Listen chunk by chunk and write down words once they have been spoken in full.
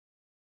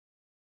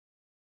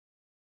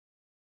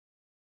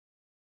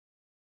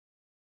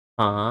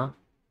Huh?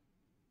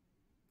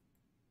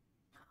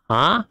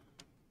 Huh?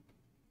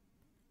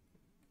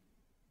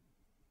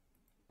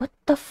 What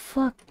the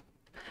fuck?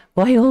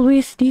 Why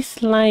always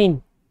this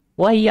line?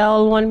 Why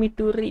y'all want me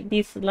to read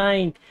this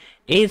line?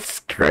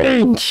 It's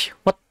cringe!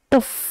 What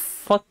the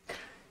fuck?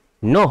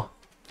 No!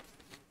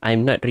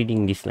 I'm not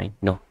reading this line.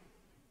 No.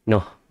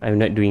 No, I'm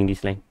not doing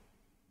this line.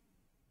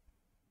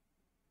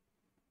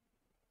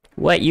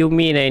 What you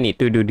mean I need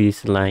to do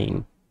this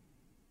line?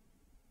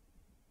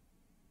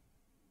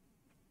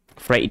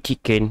 Fried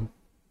chicken.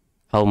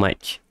 How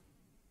much?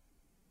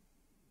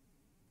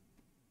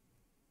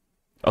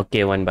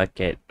 Okay, 1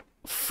 bucket.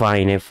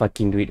 Fine, I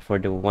fucking do it for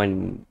the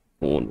one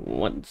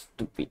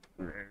stupid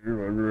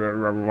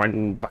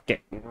 1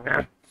 bucket.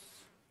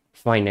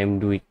 Fine, I'm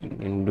doing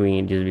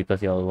it just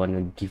because y'all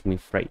wanna give me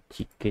fried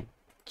chicken.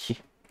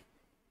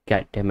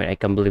 God damn it, I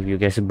can't believe you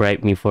guys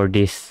bribed me for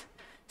this.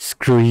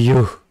 Screw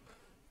you.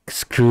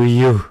 Screw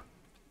you.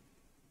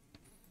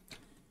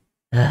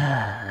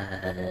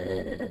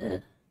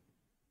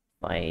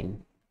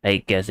 Fine. I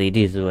guess it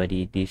is what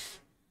it is.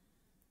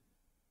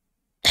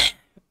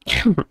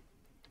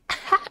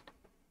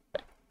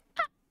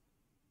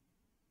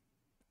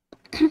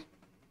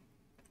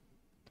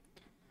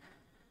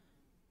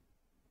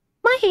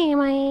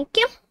 My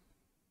Kim.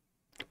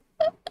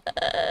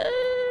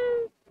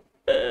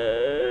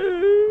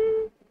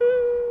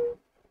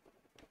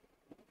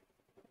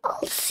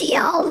 I'll see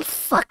y'all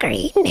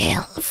fuckery in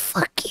hell.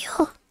 Fuck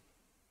you.